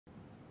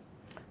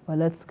Well,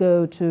 let's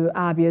go to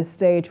Abia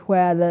State,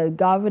 where the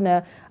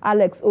Governor,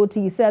 Alex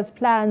Otti, says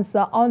plans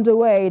are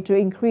underway to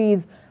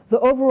increase the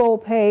overall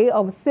pay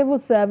of civil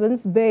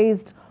servants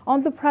based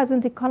on the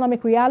present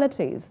economic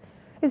realities.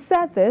 He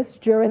said this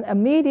during a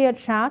media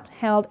chat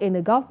held in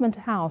the government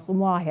house,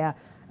 Umuahia,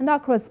 and our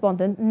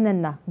correspondent,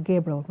 Nena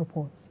Gabriel,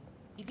 reports.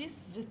 It is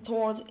the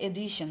third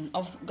edition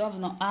of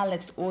Governor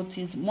Alex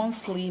Otti's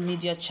monthly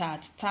media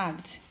chat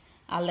tagged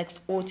Alex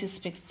Otti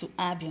Speaks to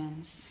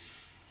Abians.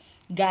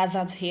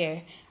 Gathered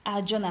here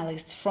are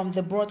journalists from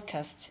the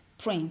broadcast,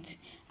 print,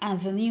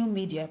 and the new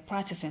media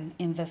practicing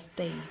in the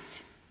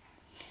state.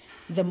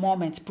 The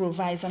moment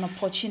provides an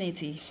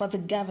opportunity for the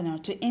governor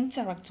to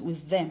interact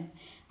with them,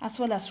 as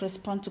well as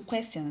respond to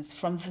questions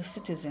from the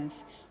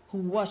citizens who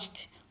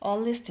watched or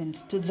listened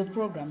to the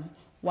program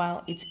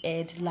while it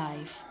aired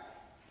live.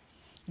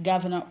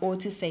 Governor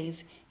Otti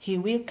says he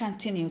will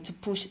continue to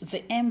push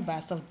the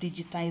embers of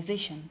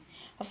digitization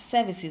of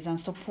services and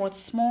support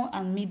small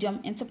and medium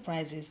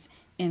enterprises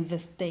in the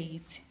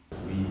state.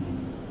 We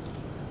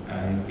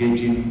are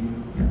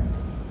engaging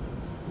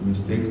with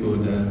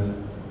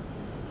stakeholders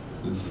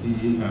to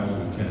see how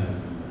we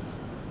can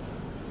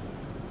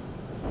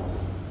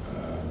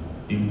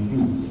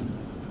improve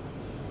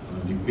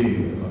on the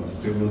pay of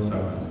civil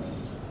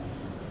servants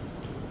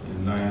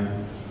in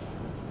line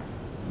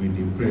with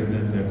the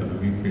present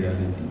economic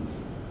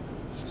realities,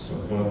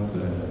 support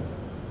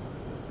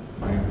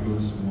micro,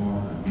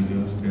 small, and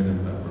medium-scale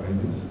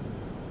enterprises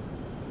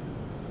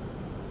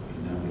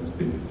in Abia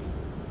State.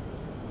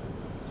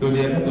 So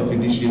there are a lot of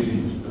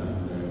initiatives,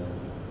 and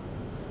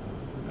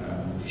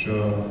I'm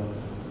sure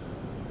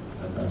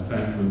that as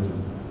time goes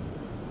on,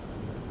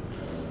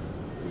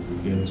 we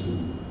will get to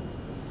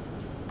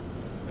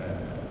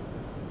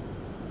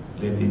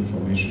let the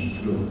information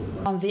flow.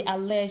 On the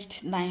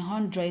alleged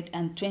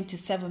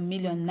 927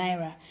 million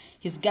naira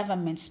his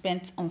government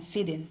spent on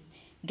feeding,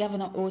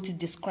 Governor Otti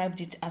described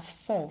it as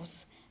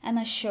false and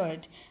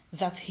assured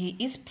that he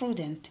is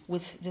prudent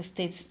with the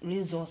state's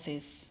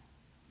resources.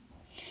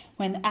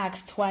 When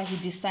asked why he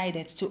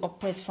decided to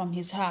operate from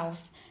his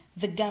house,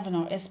 the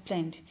governor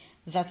explained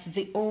that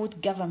the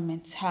old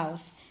government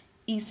house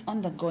is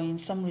undergoing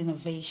some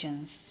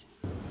renovations.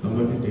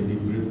 Somebody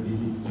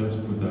deliberately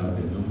just put out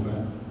a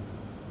number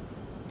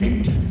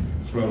picked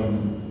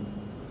from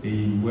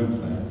the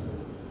website.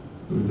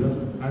 We just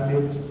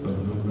added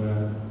some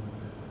numbers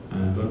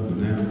and got to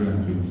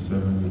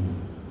 927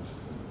 million.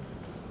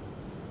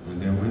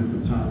 And then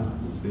went to town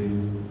to say...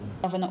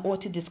 Governor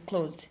Otti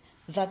disclosed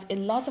that a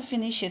lot of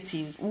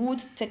initiatives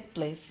would take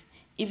place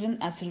even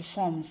as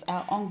reforms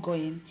are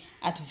ongoing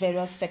at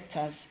various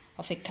sectors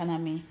of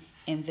economy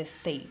in the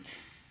state.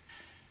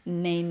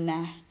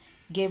 Nena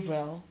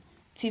Gabriel,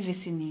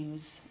 TVC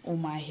News,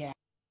 Umuahia.